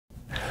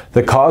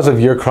The cause of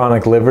your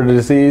chronic liver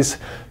disease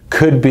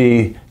could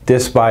be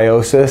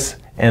dysbiosis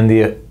and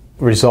the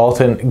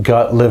resultant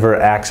gut-liver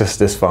axis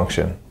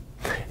dysfunction.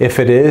 If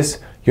it is,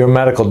 your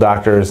medical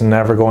doctor is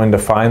never going to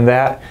find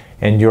that,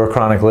 and your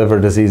chronic liver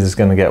disease is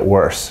going to get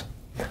worse.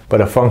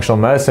 But a functional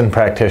medicine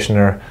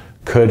practitioner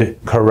could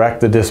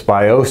correct the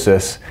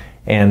dysbiosis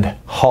and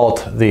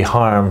halt the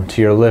harm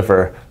to your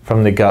liver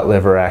from the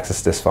gut-liver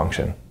axis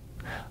dysfunction.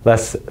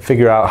 Let's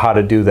figure out how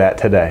to do that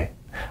today.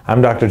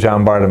 I'm Dr.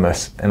 John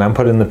Bartemus, and I'm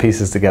putting the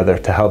pieces together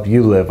to help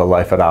you live a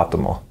life at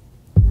optimal.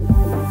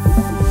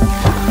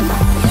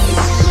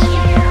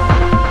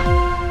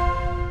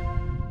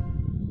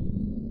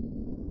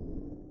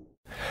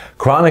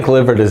 Chronic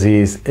liver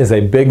disease is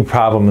a big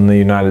problem in the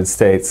United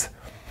States,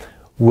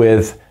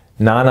 with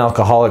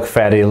non-alcoholic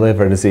fatty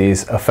liver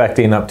disease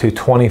affecting up to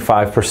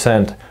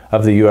 25%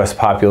 of the US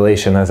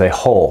population as a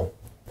whole.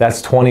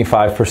 That's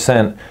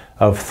 25%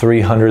 of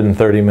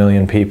 330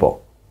 million people.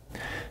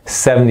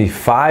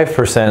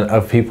 75%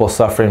 of people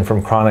suffering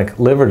from chronic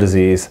liver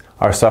disease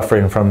are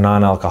suffering from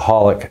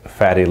non-alcoholic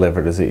fatty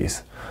liver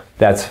disease.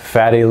 That's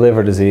fatty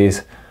liver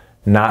disease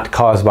not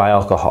caused by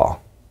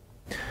alcohol.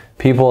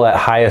 People at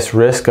highest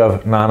risk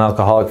of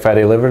non-alcoholic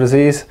fatty liver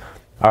disease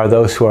are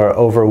those who are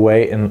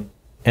overweight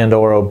and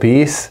or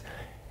obese,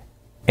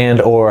 and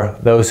or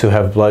those who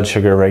have blood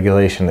sugar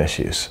regulation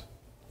issues.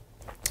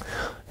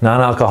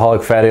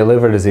 Non-alcoholic fatty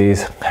liver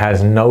disease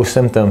has no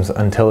symptoms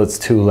until it's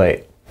too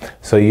late.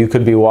 So you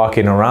could be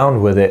walking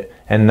around with it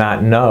and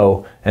not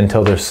know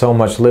until there's so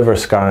much liver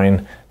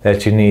scarring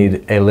that you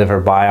need a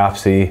liver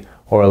biopsy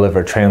or a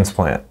liver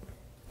transplant.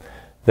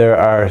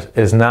 There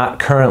is not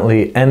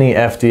currently any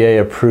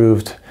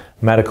FDA-approved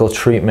medical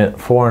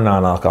treatment for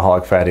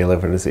non-alcoholic fatty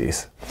liver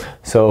disease.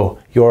 So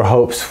your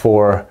hopes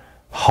for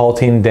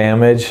halting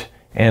damage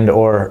and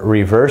or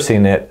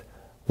reversing it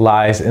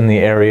lies in the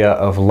area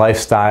of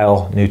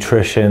lifestyle,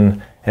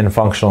 nutrition, and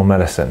functional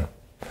medicine.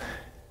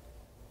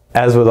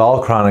 As with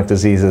all chronic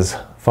diseases,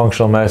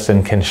 functional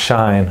medicine can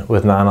shine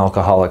with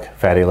non-alcoholic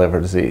fatty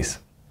liver disease.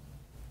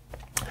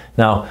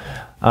 Now,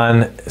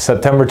 on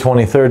September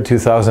 23rd,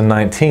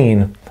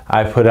 2019,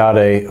 I put out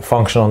a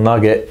functional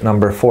nugget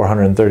number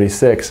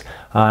 436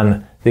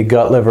 on the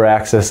gut-liver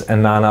axis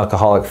and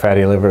non-alcoholic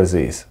fatty liver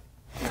disease.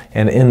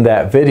 And in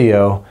that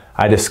video,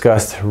 I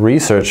discussed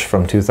research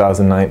from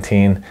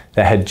 2019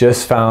 that had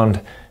just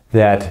found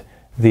that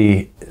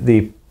the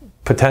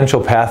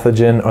potential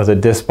pathogen or the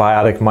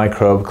dysbiotic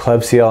microbe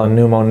Klebsiella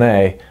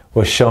pneumoniae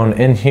was shown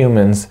in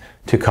humans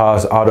to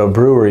cause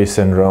autobrewery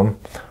syndrome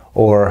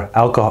or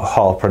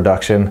alcohol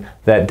production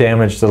that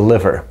damaged the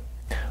liver.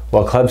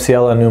 Well,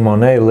 Klebsiella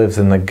pneumoniae lives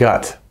in the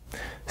gut.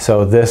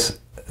 So this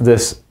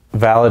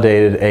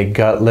validated a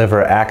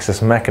gut-liver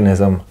axis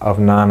mechanism of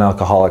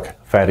non-alcoholic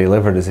fatty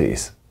liver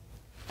disease.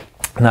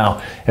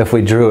 Now, if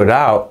we drew it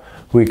out,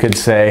 we could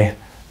say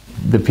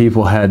the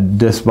people had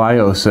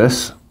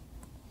dysbiosis,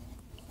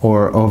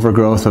 or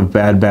overgrowth of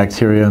bad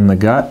bacteria in the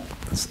gut.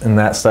 In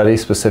that study,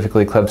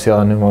 specifically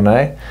Klebsiella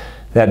pneumoniae,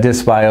 that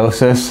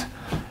dysbiosis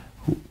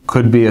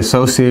could be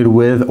associated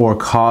with or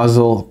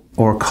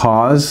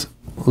cause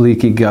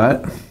leaky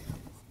gut.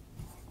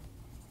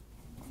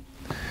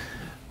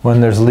 When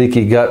there's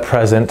leaky gut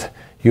present,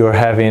 you're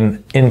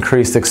having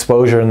increased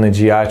exposure in the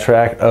GI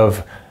tract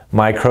of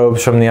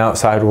microbes from the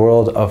outside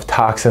world, of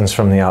toxins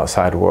from the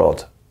outside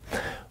world.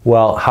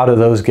 Well, how do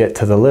those get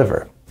to the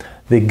liver?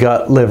 The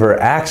gut-liver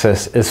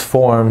axis is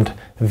formed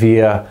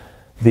via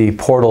the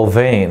portal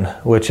vein,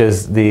 which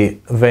is the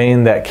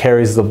vein that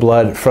carries the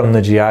blood from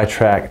the GI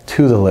tract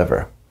to the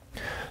liver.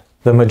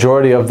 The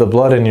majority of the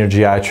blood in your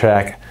GI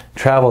tract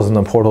travels in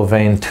the portal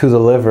vein to the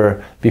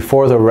liver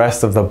before the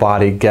rest of the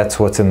body gets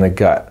what's in the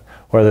gut,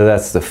 whether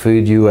that's the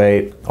food you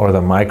ate or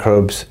the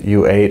microbes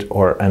you ate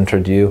or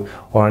entered you,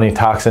 or any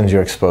toxins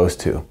you're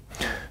exposed to.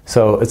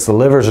 So it's the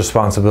liver's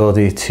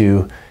responsibility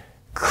to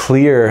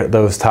clear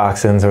those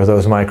toxins or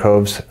those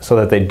microbes so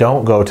that they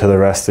don't go to the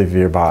rest of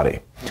your body.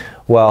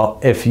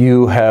 Well, if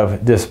you have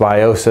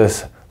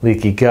dysbiosis,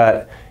 leaky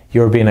gut,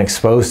 you're being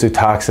exposed to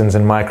toxins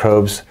and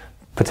microbes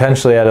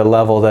potentially at a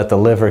level that the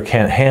liver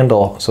can't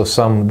handle, so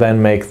some then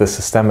make the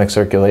systemic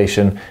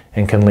circulation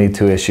and can lead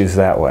to issues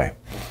that way.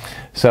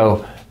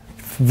 So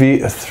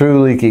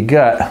through leaky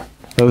gut,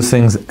 those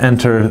things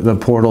enter the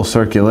portal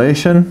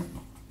circulation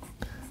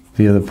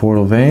via the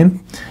portal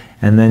vein,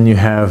 and then you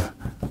have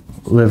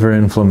liver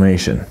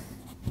inflammation.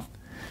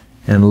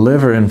 And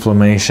liver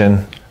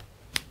inflammation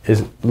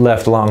is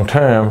left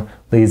long-term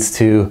leads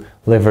to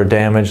liver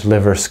damage,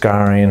 liver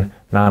scarring,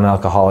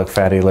 non-alcoholic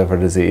fatty liver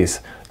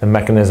disease. The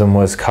mechanism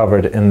was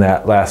covered in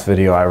that last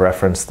video I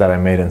referenced that I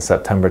made in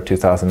September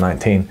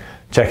 2019.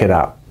 Check it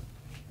out.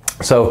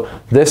 So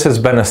this has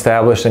been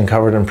established and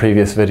covered in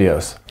previous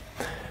videos.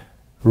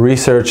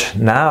 Research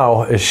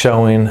now is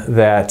showing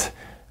that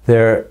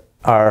there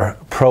are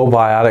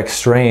probiotic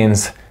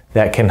strains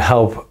that can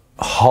help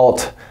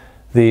halt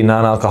the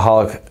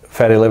non-alcoholic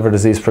fatty liver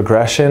disease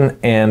progression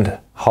and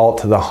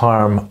halt the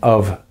harm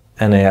of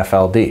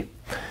NAFLD.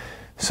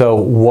 So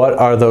what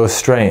are those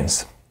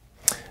strains?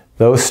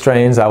 Those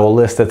strains I will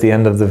list at the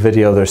end of the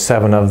video. There's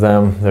 7 of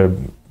them. They're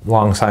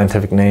long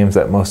scientific names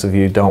that most of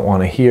you don't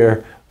want to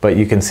hear, but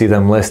you can see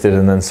them listed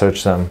and then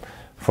search them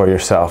for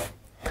yourself.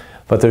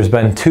 But there's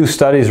been 2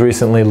 studies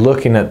recently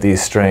looking at these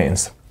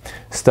strains.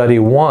 Study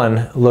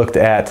 1 looked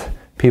at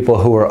people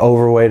who were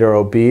overweight or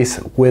obese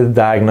with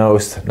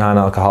diagnosed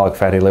non-alcoholic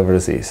fatty liver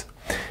disease.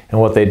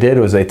 And what they did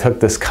was they took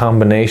this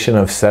combination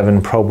of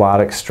 7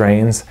 probiotic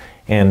strains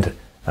and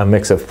a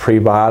mix of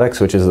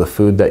prebiotics, which is the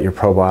food that your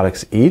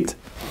probiotics eat,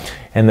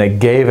 and they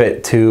gave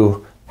it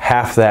to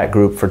half that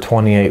group for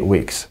 28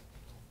 weeks.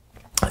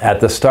 At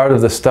the start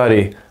of the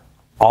study,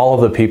 all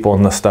of the people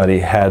in the study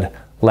had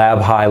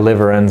lab-high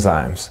liver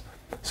enzymes.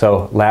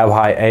 So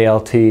lab-high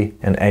ALT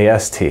and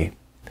AST.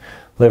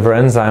 Liver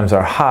enzymes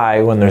are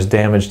high when there's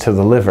damage to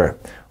the liver.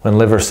 When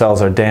liver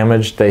cells are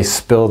damaged, they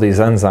spill these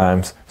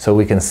enzymes, so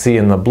we can see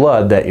in the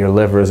blood that your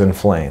liver is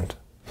inflamed.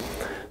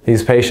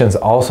 These patients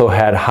also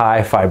had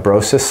high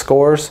fibrosis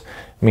scores,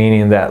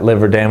 meaning that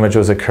liver damage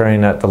was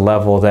occurring at the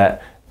level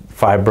that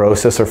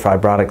fibrosis or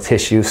fibrotic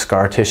tissue,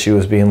 scar tissue,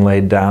 was being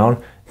laid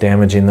down,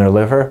 damaging their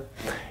liver.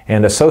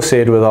 And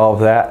associated with all of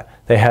that,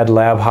 they had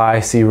lab-high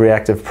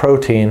C-reactive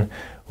protein,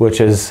 which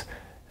is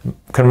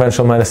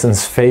conventional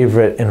medicine's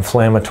favorite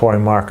inflammatory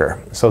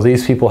marker. So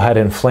these people had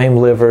inflamed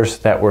livers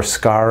that were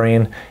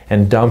scarring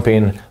and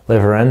dumping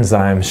liver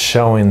enzymes,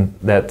 showing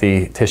that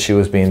the tissue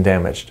was being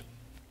damaged.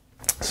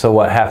 So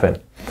what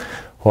happened?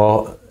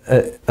 Well,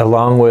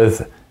 along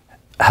with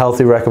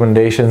healthy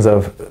recommendations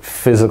of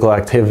physical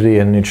activity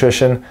and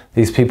nutrition,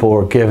 these people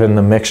were given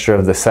the mixture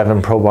of the 7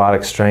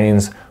 probiotic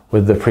strains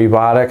with the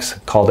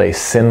prebiotics, called a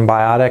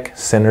symbiotic,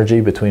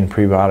 synergy between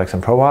prebiotics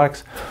and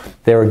probiotics.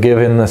 They were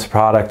given this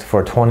product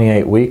for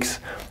 28 weeks,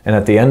 and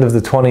at the end of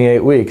the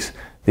 28 weeks,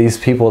 these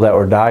people that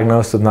were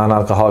diagnosed with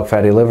non-alcoholic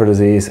fatty liver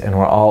disease and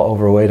were all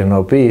overweight and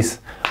obese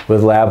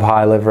with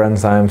lab-high liver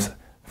enzymes,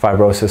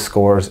 fibrosis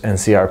scores, and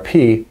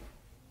CRP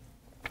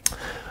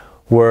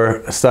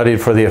were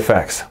studied for the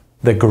effects.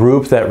 The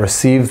group that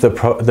received the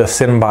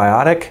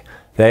symbiotic,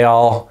 they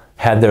all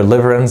had their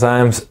liver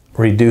enzymes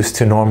reduced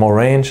to normal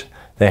range.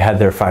 They had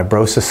their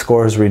fibrosis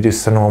scores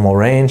reduced to normal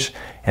range,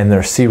 and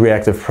their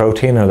C-reactive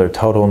protein, or their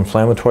total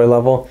inflammatory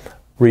level,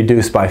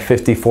 reduced by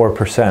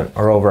 54%,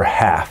 or over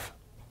half.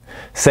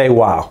 Say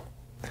wow,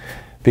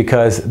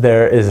 because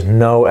there is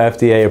no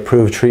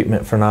FDA-approved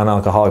treatment for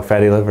non-alcoholic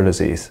fatty liver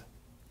disease.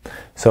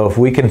 So if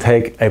we can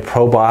take a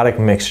probiotic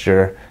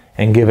mixture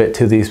and give it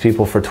to these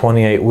people for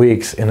 28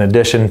 weeks, in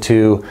addition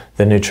to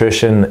the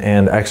nutrition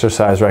and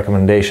exercise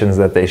recommendations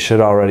that they should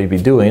already be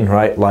doing,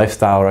 right,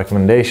 lifestyle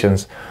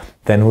recommendations,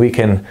 then we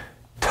can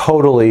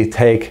totally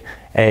take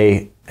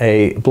a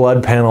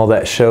blood panel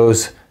that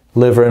shows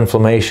liver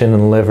inflammation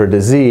and liver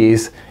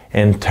disease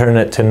and turn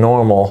it to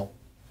normal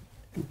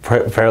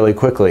fairly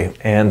quickly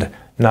and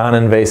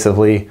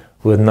non-invasively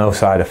with no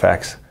side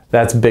effects.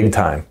 That's big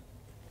time.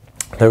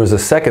 There was a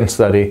second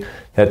study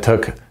that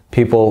took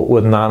people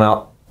with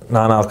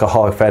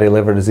non-alcoholic fatty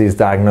liver disease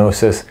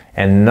diagnosis,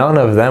 and none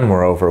of them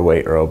were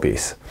overweight or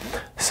obese.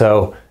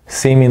 So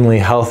seemingly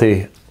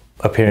healthy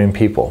appearing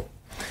people.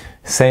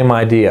 Same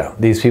idea.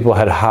 These people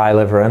had high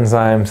liver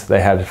enzymes,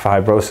 they had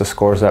fibrosis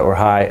scores that were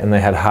high, and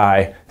they had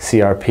high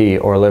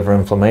CRP, or liver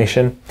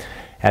inflammation.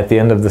 At the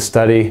end of the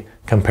study,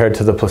 compared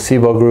to the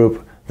placebo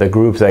group, the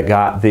group that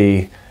got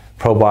the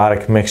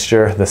probiotic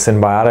mixture, the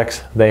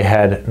symbiotics, they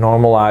had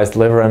normalized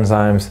liver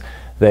enzymes,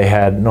 they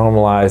had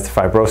normalized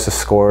fibrosis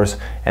scores,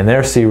 and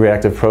their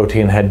C-reactive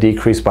protein had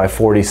decreased by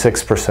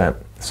 46%.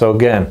 So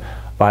again,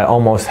 by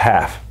almost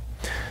half.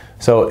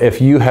 So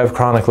if you have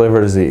chronic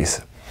liver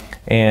disease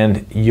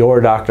and your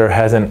doctor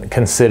hasn't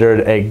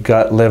considered a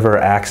gut-liver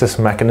axis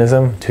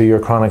mechanism to your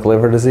chronic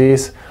liver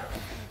disease,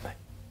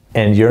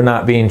 and you're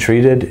not being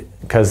treated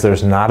because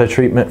there's not a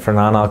treatment for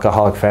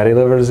non-alcoholic fatty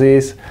liver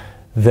disease,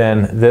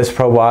 then this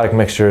probiotic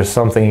mixture is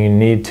something you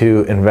need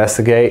to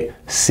investigate,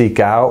 seek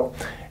out,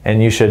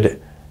 and you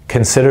should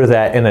consider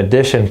that in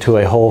addition to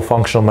a whole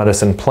functional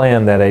medicine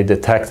plan that a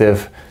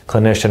detective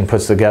clinician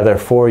puts together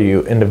for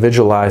you,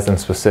 individualized and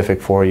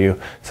specific for you,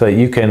 so that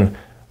you can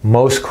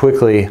most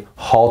quickly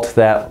halt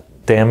that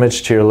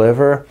damage to your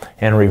liver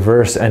and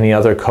reverse any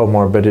other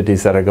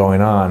comorbidities that are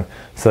going on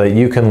so that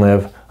you can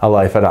live a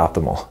life at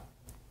optimal.